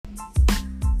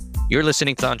You're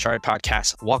listening to the Uncharted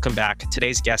Podcast. Welcome back.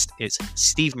 Today's guest is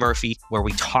Steve Murphy, where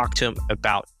we talk to him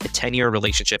about a 10-year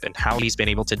relationship and how he's been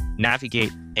able to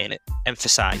navigate and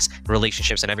emphasize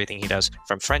relationships and everything he does,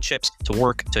 from friendships to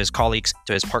work to his colleagues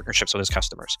to his partnerships with his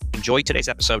customers. Enjoy today's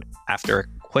episode after a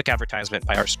quick advertisement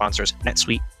by our sponsors,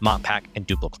 NetSuite, Montpack, and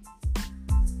Duplo.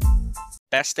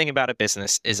 Best thing about a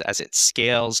business is as it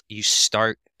scales, you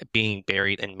start being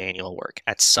buried in manual work.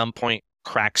 At some point,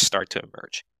 cracks start to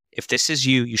emerge. If this is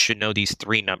you, you should know these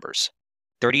three numbers: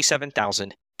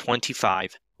 37,000,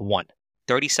 25, 1.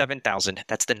 37,000,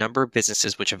 that's the number of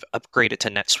businesses which have upgraded to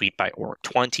NetSuite by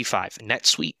Oracle. 25,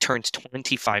 NetSuite turns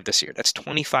 25 this year. That's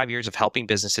 25 years of helping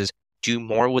businesses do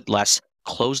more with less,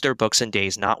 close their books in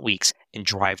days, not weeks, and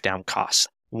drive down costs.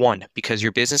 1, because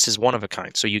your business is one of a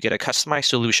kind, so you get a customized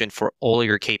solution for all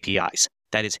your KPIs.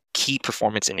 That is key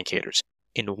performance indicators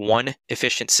in one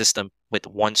efficient system with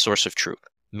one source of truth.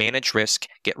 Manage risk,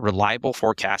 get reliable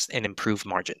forecasts, and improve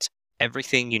margins.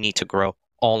 Everything you need to grow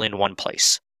all in one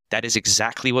place. That is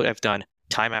exactly what I've done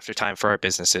time after time for our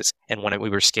businesses and when we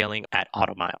were scaling at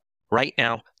AutoMile. Right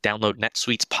now, download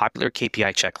NetSuite's popular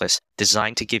KPI checklist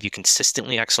designed to give you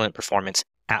consistently excellent performance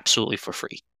absolutely for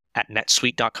free at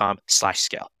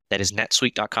netsuite.com/scale. That is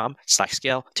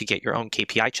netsuite.com/scale to get your own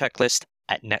KPI checklist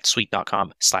at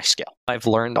netsuite.com/scale. I've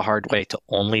learned the hard way to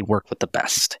only work with the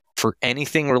best. For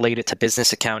anything related to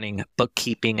business accounting,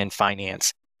 bookkeeping, and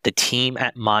finance, the team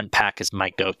at Montpack is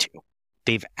my go-to.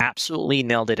 They've absolutely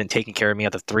nailed it and taken care of me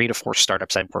at the 3 to 4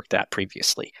 startups I've worked at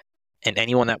previously. And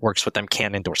anyone that works with them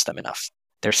can't endorse them enough.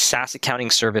 Their SaaS accounting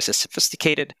service is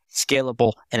sophisticated,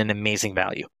 scalable, and an amazing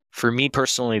value. For me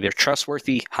personally, they're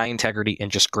trustworthy, high integrity, and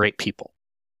just great people.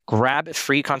 Grab a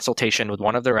free consultation with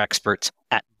one of their experts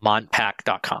at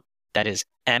montpack.com. That is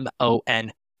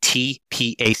montpac.com.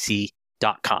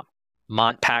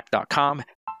 montpack.com.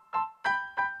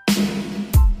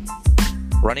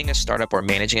 Running a startup or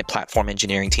managing a platform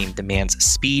engineering team demands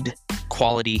speed,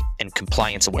 quality, and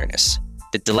compliance awareness.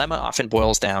 The dilemma often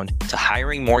boils down to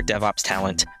hiring more DevOps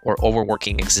talent or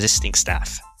overworking existing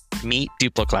staff. Meet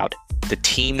Duplo Cloud, the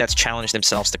team that's challenged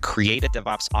themselves to create a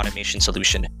DevOps automation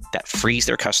solution that frees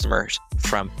their customers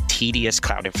from tedious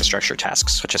cloud infrastructure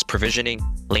tasks such as provisioning,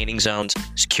 landing zones,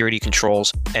 security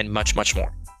controls, and much, much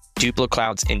more. Duplo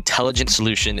Cloud's intelligent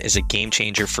solution is a game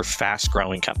changer for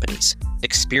fast-growing companies.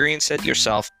 Experience it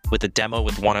yourself with a demo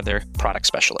with one of their product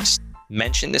specialists.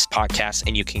 Mention this podcast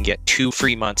and you can get 2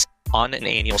 free months on an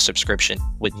annual subscription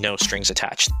with no strings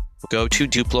attached. Go to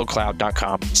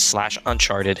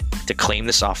duplocloud.com/uncharted to claim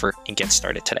this offer and get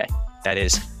started today. That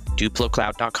is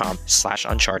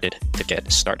duplocloud.com/uncharted to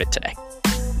get started today.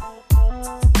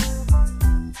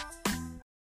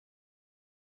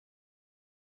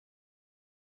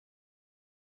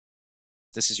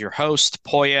 This is your host,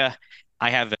 Poya. I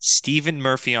have Stephen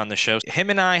Murphy on the show. Him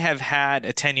and I have had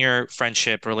a 10-year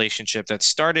friendship relationship that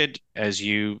started as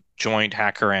you joined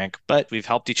HackerRank, but we've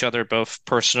helped each other both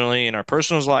personally in our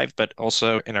personal life, but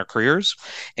also in our careers.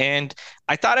 And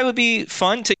I thought it would be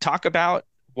fun to talk about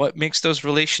what makes those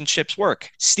relationships work.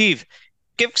 Steve,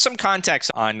 give some context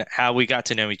on how we got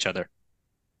to know each other.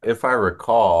 If I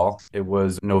recall, it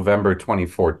was November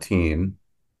 2014.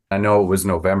 I know it was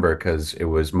November because it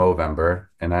was Movember,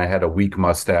 and I had a weak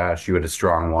mustache. You had a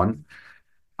strong one.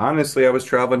 Honestly, I was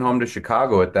traveling home to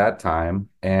Chicago at that time,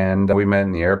 and we met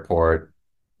in the airport.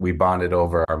 We bonded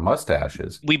over our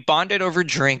mustaches. We bonded over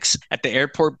drinks at the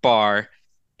airport bar,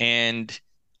 and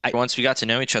once we got to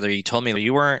know each other, you told me that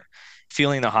you weren't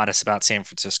feeling the hottest about San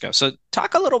Francisco. So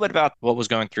talk a little bit about what was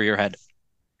going through your head.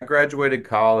 I graduated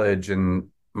college, and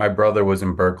my brother was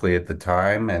in Berkeley at the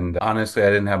time, and honestly, I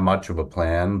didn't have much of a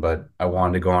plan, but I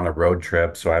wanted to go on a road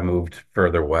trip, so I moved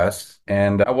further west.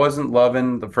 And I wasn't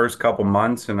loving the first couple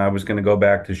months, and I was going to go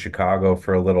back to Chicago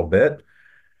for a little bit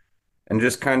and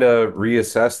just kind of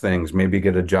reassess things, maybe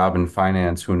get a job in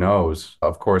finance, who knows?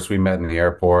 Of course, we met in the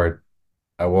airport.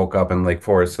 I woke up in Lake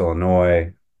Forest,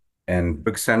 Illinois, and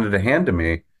extended a hand to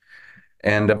me.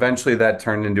 And eventually that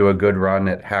turned into a good run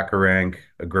at HackerRank,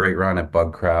 a great run at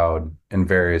BugCrowd, and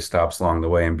various stops along the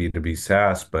way in B2B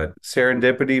SaaS. But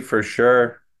serendipity for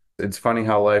sure. It's funny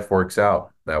how life works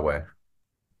out that way.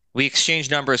 We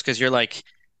exchanged numbers because you're like,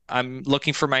 I'm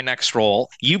looking for my next role.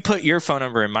 You put your phone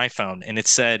number in my phone and it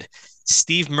said,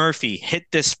 Steve Murphy, hit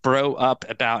this bro up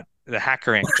about the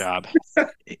HackerRank job.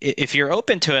 If you're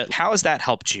open to it, how has that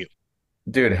helped you?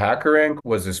 Dude, HackerRank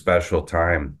was a special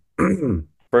time.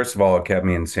 First of all, it kept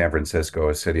me in San Francisco,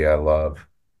 a city I love.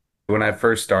 When I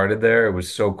first started there, it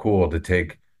was so cool to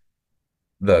take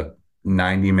the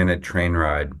 90-minute train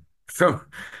ride from,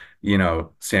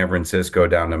 San Francisco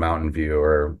down to Mountain View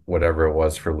or whatever it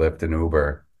was for Lyft and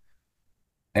Uber.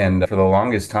 And for the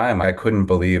longest time, I couldn't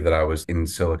believe that I was in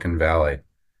Silicon Valley.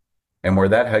 And where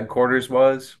that headquarters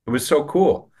was, it was so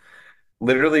cool.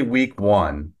 Literally week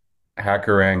one,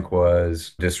 HackerRank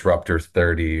was Disruptor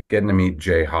 30, getting to meet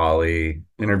Jay Holly,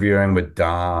 interviewing with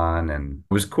Don, and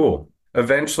it was cool.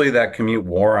 Eventually that commute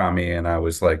wore on me and I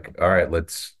was like, all right,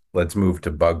 let's move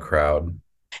to Bug Crowd.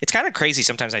 It's kind of crazy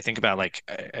sometimes. I think about like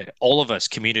all of us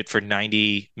commuted for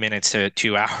 90 minutes to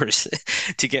 2 hours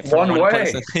to get from One one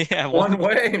place. way. Yeah, One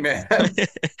way, man.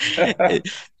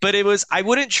 but it was, I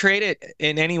wouldn't trade it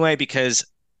in any way because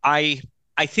I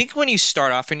I think when you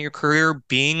start off in your career,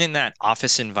 being in that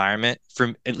office environment,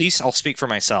 from at least I'll speak for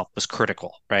myself, was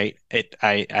critical, right?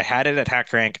 I had it at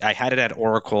HackRank, I had it at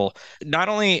Oracle. Not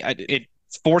only it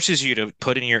forces you to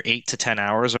put in your 8 to 10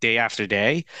 hours day after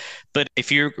day, but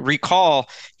if you recall,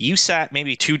 you sat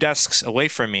maybe two desks away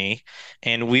from me,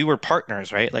 and we were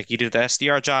partners, right? Like you did the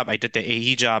SDR job, I did the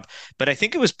AE job, but I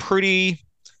think it was pretty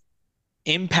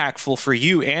impactful for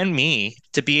you and me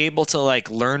to be able to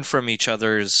like learn from each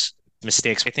other's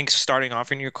mistakes. I think starting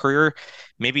off in your career,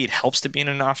 maybe it helps to be in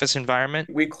an office environment.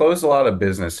 We closed a lot of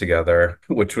business together,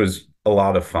 which was a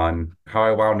lot of fun. How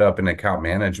I wound up in account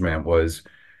management was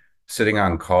sitting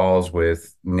on calls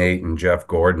with Nate and Jeff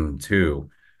Gordon too.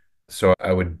 So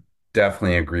I would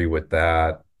definitely agree with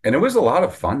that. And it was a lot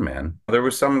of fun, man. There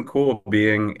was something cool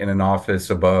being in an office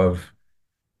above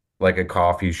like a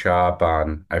coffee shop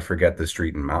on, I forget the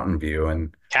street in Mountain View.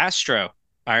 And Castro.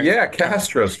 I, yeah,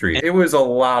 Castro Street. It was a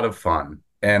lot of fun.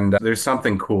 And there's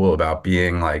something cool about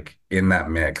being like in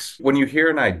that mix. When you hear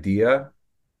an idea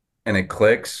and it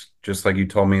clicks, just like you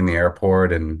told me in the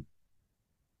airport and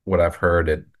what I've heard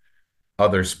at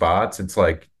other spots, it's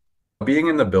like being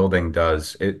in the building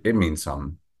does it means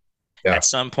something. Yeah. at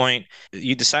some point,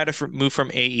 you decided to move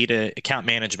from AE to account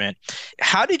management.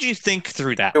 How did you think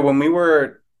through that? When we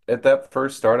were at that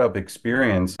first startup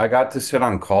experience, I got to sit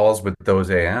on calls with those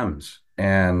AMs.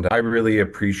 And I really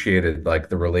appreciated like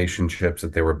the relationships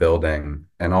that they were building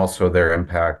and also their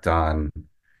impact on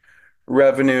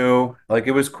revenue. Like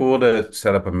it was cool to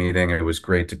set up a meeting. It was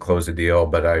great to close a deal,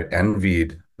 but I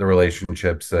envied the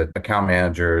relationships that account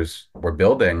managers were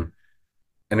building.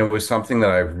 And it was something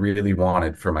that I really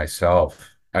wanted for myself.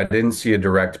 I didn't see a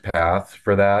direct path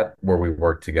for that where we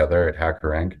worked together at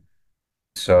HackerRank.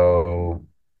 So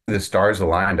the stars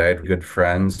aligned. I had good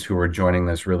friends who were joining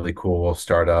this really cool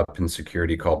startup in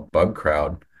security called Bug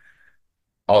Crowd.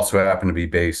 Also happened to be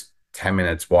based 10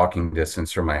 minutes walking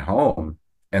distance from my home.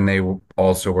 And they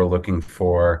also were looking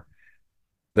for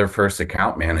their first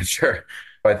account manager.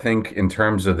 I think in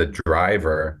terms of the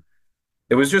driver,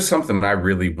 it was just something I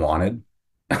really wanted.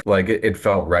 Like it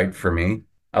felt right for me.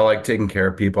 I like taking care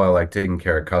of people. I like taking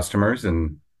care of customers.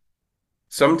 And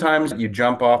sometimes you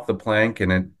jump off the plank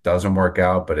and it doesn't work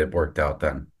out, but it worked out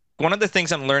then. One of the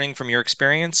things I'm learning from your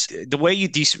experience, the way you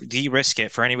de-risk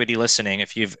it for anybody listening,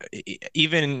 if you've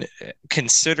even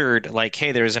considered like,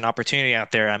 hey, there's an opportunity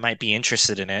out there, I might be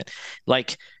interested in it,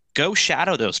 like go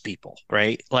shadow those people,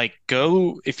 right? Like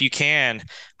go if you can.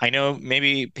 I know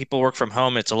maybe people work from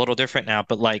home, it's a little different now,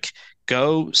 but like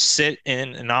go sit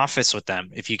in an office with them.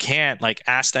 If you can't, like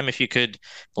ask them if you could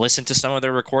listen to some of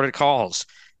their recorded calls,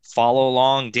 follow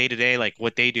along day to day, like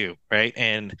what they do, right?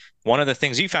 And one of the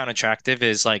things you found attractive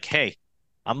is like, hey,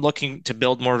 I'm looking to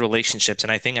build more relationships,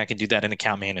 and I think I can do that in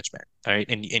account management, right?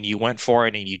 And you went for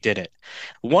it and you did it.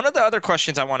 One of the other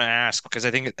questions I want to ask, because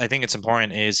I think it's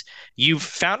important, is you've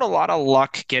found a lot of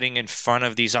luck getting in front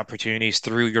of these opportunities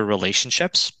through your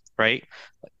relationships, right?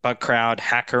 Bug Crowd,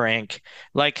 HackerRank.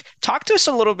 Like, talk to us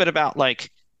a little bit about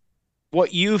like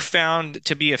what you found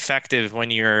to be effective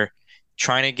when you're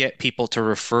trying to get people to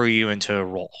refer you into a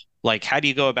role. Like, how do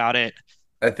you go about it?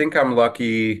 I think I'm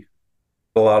lucky.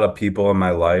 A lot of people in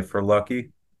my life are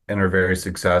lucky and are very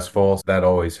successful. That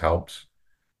always helps.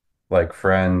 Like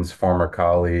friends, former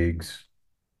colleagues,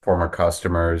 former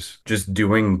customers, just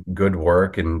doing good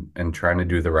work and trying to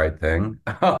do the right thing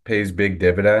pays big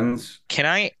dividends. Can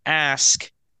I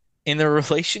ask, in the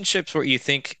relationships where you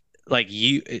think like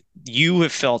you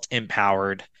have felt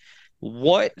empowered,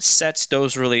 what sets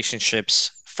those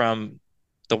relationships from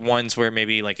the ones where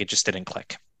maybe like it just didn't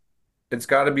click? It's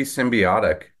got to be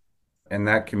symbiotic, and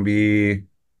that can be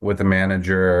with a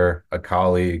manager, a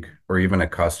colleague, or even a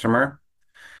customer.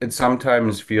 It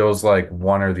sometimes feels like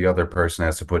one or the other person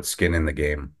has to put skin in the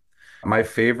game. My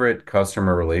favorite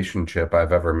customer relationship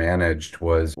I've ever managed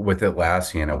was with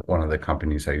Atlassian at one of the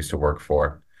companies I used to work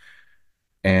for.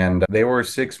 And they were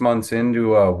 6 months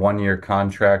into a 1 year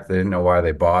contract. They didn't know why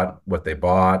they bought what they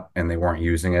bought and they weren't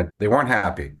using it. They weren't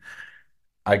happy.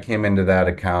 I came into that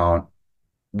account.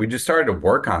 We just started to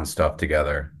work on stuff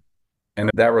together. And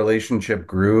that relationship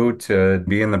grew to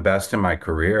being the best in my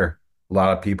career. A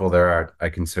lot of people there I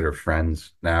consider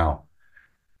friends now.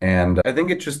 And I think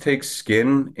it just takes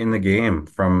skin in the game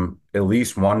from at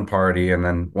least one party. And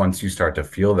then once you start to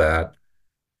feel that,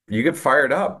 you get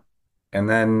fired up. And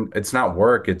then it's not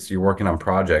work, it's you're working on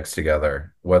projects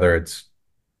together, whether it's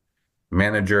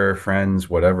manager, friends,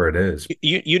 whatever it is.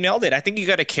 You nailed it. I think you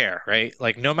got to care, right?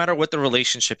 Like no matter what the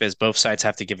relationship is, both sides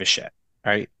have to give a shit,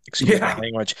 right? Excuse my Yeah.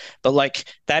 language. But like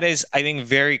that is, I think,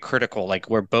 very critical, like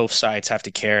where both sides have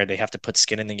to care, they have to put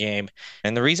skin in the game.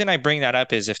 And the reason I bring that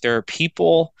up is if there are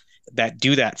people that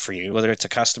do that for you, whether it's a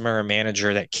customer or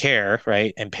manager that care,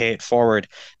 right, and pay it forward,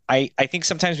 I think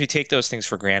sometimes we take those things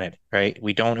for granted, right?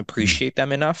 We don't appreciate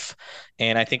them enough.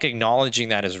 And I think acknowledging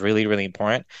that is really, really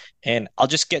important. And I'll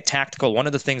just get tactical. One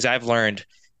of the things I've learned,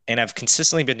 and I've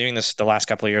consistently been doing this the last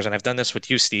couple of years, and I've done this with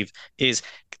you, Steve, is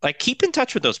like keep in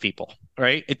touch with those people,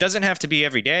 right? It doesn't have to be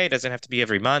every day, it doesn't have to be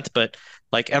every month, but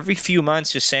like every few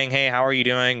months, just saying, hey, how are you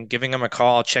doing? Giving them a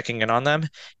call, checking in on them,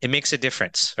 it makes a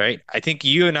difference, right? I think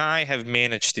you and I have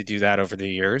managed to do that over the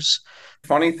years.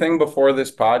 Funny thing before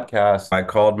this podcast, I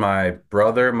called my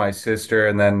brother, my sister,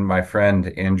 and then my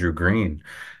friend Andrew Green.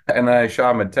 And I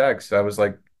shot him a text. I was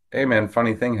like, hey man,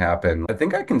 funny thing happened. I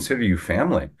think I consider you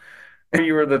family. And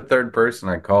you were the third person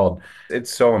I called. It's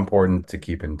so important to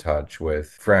keep in touch with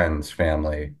friends,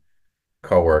 family,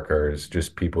 coworkers,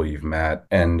 just people you've met,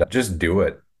 and just do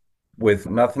it with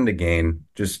nothing to gain.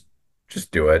 Just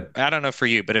do it. I don't know for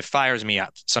you, but it fires me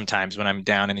up sometimes when I'm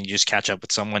down and you just catch up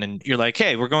with someone and you're like,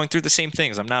 hey, we're going through the same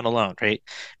things. I'm not alone, right?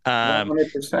 Um,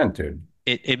 100%, dude.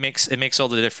 it makes all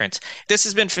the difference. This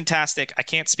has been fantastic. I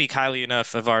can't speak highly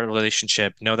enough of our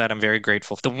relationship. Know that I'm very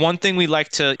grateful. The one thing we like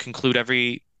to conclude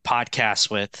every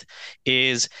podcast with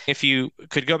is if you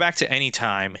could go back to any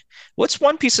time, what's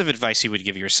one piece of advice you would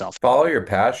give yourself? Follow your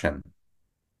passion.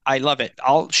 I love it.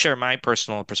 I'll share my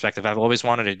personal perspective. I've always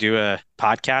wanted to do a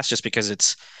podcast just because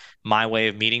it's my way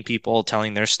of meeting people,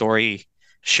 telling their story,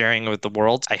 sharing with the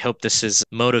world. I hope this is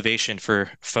motivation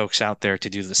for folks out there to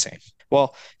do the same.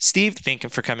 Well, Steve, thank you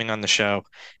for coming on the show.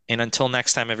 And until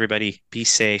next time, everybody, be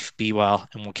safe, be well,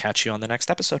 and we'll catch you on the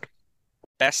next episode.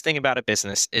 Best thing about a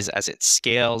business is as it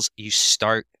scales, you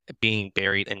start being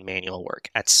buried in manual work.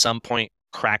 At some point,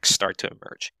 cracks start to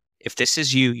emerge. If this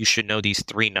is you, you should know these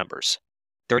three numbers: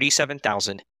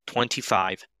 37,000,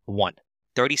 25, 1.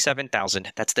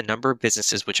 37,000, that's the number of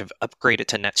businesses which have upgraded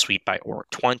to NetSuite by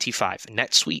Oracle. 25,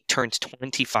 NetSuite turns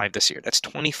 25 this year. That's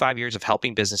 25 years of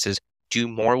helping businesses do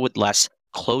more with less,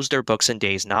 close their books in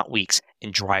days, not weeks,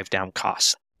 and drive down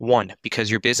costs. 1,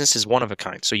 because your business is one of a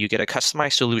kind, so you get a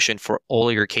customized solution for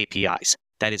all your KPIs.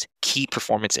 That is key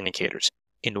performance indicators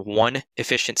in one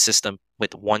efficient system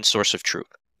with one source of truth.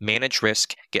 Manage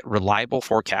risk, get reliable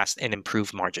forecasts, and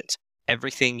improve margins.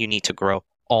 Everything you need to grow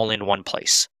all in one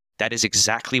place. That is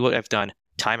exactly what I've done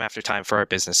time after time for our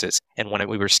businesses and when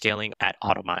we were scaling at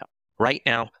AutoMile. Right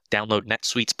now, download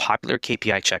NetSuite's popular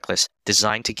KPI checklist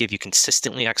designed to give you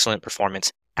consistently excellent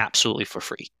performance absolutely for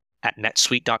free at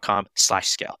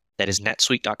netsuite.com/scale. That is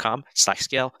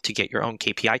netsuite.com/scale to get your own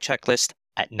KPI checklist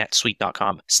at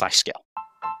netsuite.com/scale.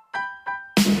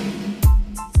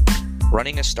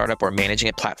 Running a startup or managing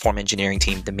a platform engineering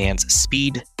team demands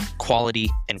speed, quality,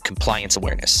 and compliance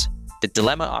awareness. The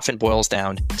dilemma often boils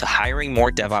down to hiring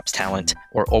more DevOps talent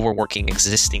or overworking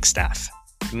existing staff.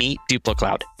 Meet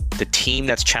DuplaCloud, the team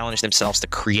that's challenged themselves to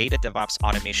create a DevOps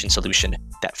automation solution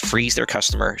that frees their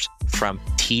customers from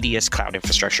tedious cloud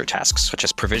infrastructure tasks such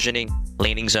as provisioning,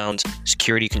 landing zones,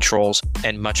 security controls,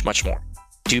 and much, much more.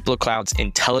 DuplaCloud's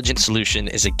intelligent solution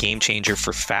is a game changer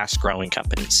for fast-growing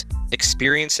companies.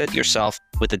 Experience it yourself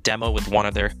with a demo with one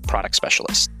of their product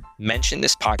specialists. Mention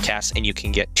this podcast and you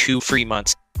can get 2 free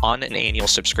months on an annual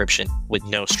subscription with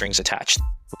no strings attached.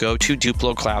 Go to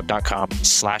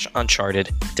duplocloud.com/uncharted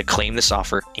to claim this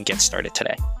offer and get started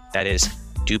today. That is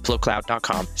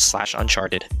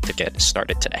duplocloud.com/uncharted to get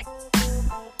started today.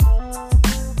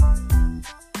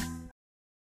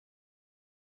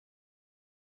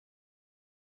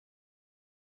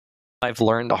 I've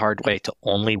learned the hard way to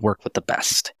only work with the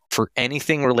best. For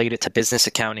anything related to business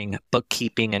accounting,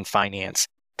 bookkeeping, and finance,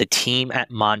 the team at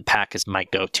MonPack is my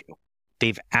go-to.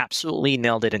 They've absolutely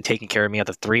nailed it in taking care of me at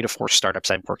the 3 to 4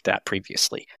 startups I've worked at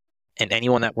previously. And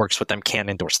anyone that works with them can't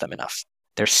endorse them enough.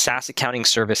 Their SaaS accounting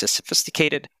service is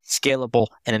sophisticated, scalable,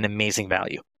 and an amazing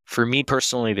value. For me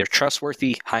personally, they're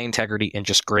trustworthy, high integrity, and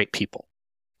just great people.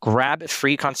 Grab a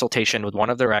free consultation with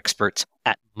one of their experts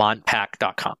at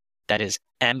monpack.com. That is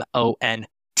MONTPAC.com.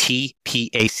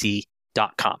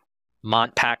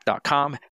 Monpack.com.